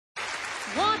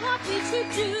What ought we to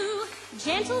do?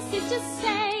 Gentle sisters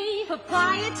say,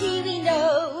 propriety we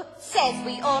know says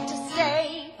we ought to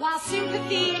stay, while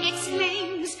sympathy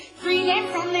exclaims, free them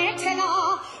from their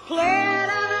tenor, play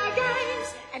our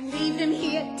games, and leave them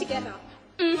here together.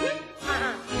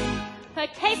 Her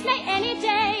case may any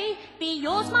day be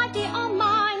yours, my dear, or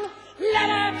mine. Let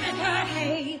her and her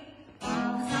hay,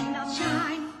 while the sun does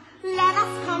shine. Let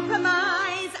us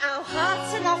compromise, our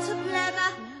hearts are not of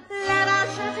leather. Let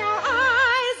us shut our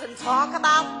eyes and talk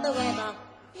about the weather.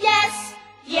 Yes,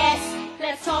 yes,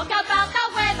 let's talk about the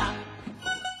weather.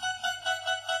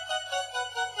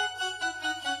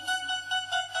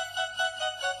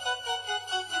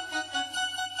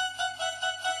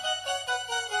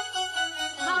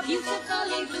 How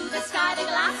beautifully blue the sky, the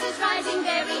glass is rising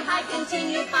very high,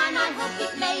 continue fine, I hope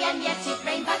it may, and yet it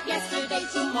rained, but yesterday,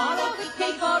 tomorrow it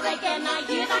may pour again. I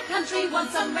hear that country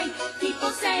wants some rain. People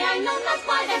say, I know not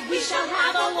why, that we shall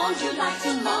have, or won't you like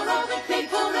tomorrow it may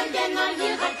pour again. I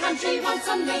hear that country wants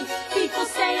some rain. People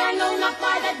say, I know not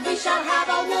why, that we shall have,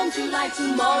 or won't you like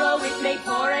tomorrow it may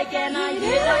pour again. I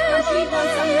hear that country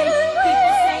wants some rain.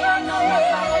 People say, I know not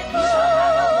why, that we shall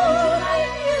have, or won't you like.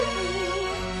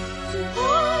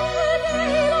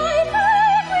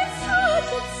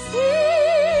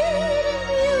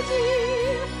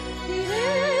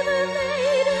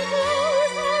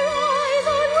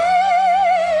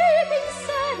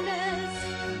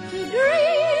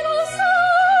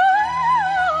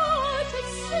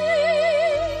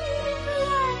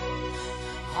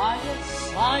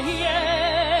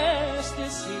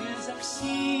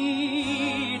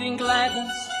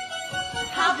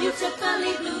 How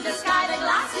beautifully blue the sky, the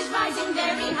glass is rising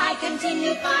very high,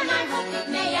 continue fine, I hope it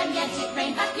may, and yet it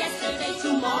rained, but yesterday,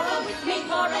 tomorrow it may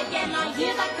pour again. I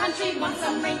hear that country wants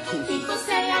some rain. People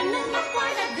say, I know not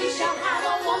why, that we shall have,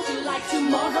 or won't you like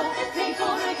tomorrow it may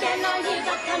pour again. I hear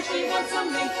that country wants some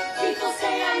rain. People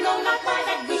say, I know not why,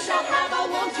 that we shall have, or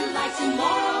won't you like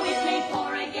tomorrow it may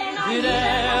pour again. Did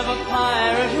ever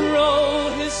pirate roll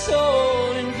his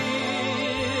soul in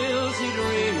guilty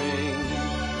dreaming,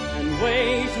 and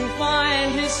wait to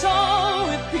find his soul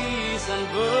with peace and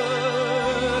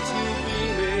virtue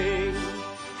beaming?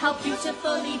 How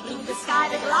beautifully blue the sky,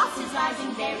 the glass is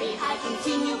rising very high,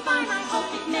 continue fine, I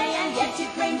hope it may, and yet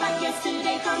it rained, but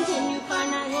yesterday, continue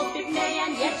fine, I hope it may,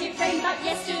 and yet it rained, but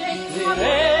yesterday. Did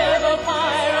ever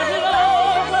pirate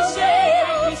roll forsake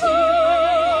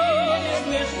his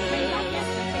mission,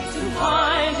 to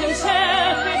find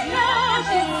himself with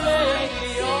nothing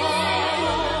lady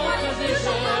or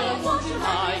position?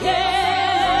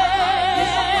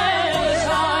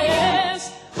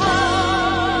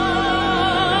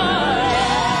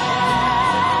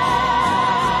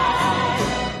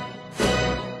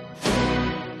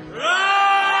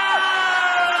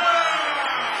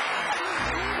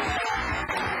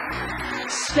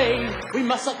 We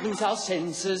must not lose our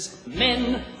senses.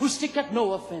 Men who stick at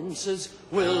no offences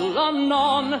will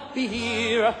anon be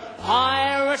here.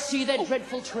 Piracy, their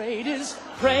dreadful trade is.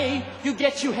 Pray you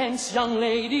get you hence, young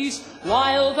ladies,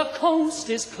 while the coast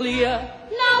is clear.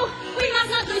 No, we must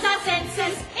not lose our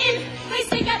senses. If we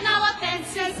stick at no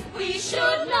offences, we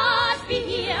should not be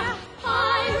here.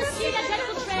 Piracy, their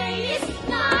dreadful trade is.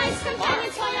 Nice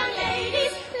companions for young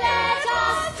ladies. Let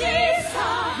us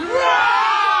decide.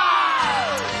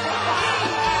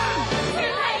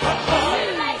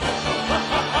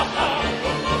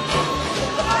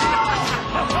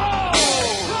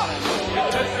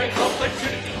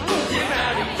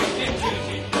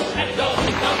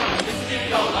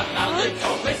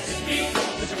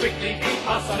 Quickly be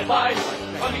personified,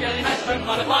 on the galley match from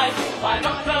modified, by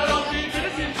not the long, we did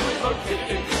it into his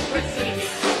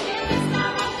road,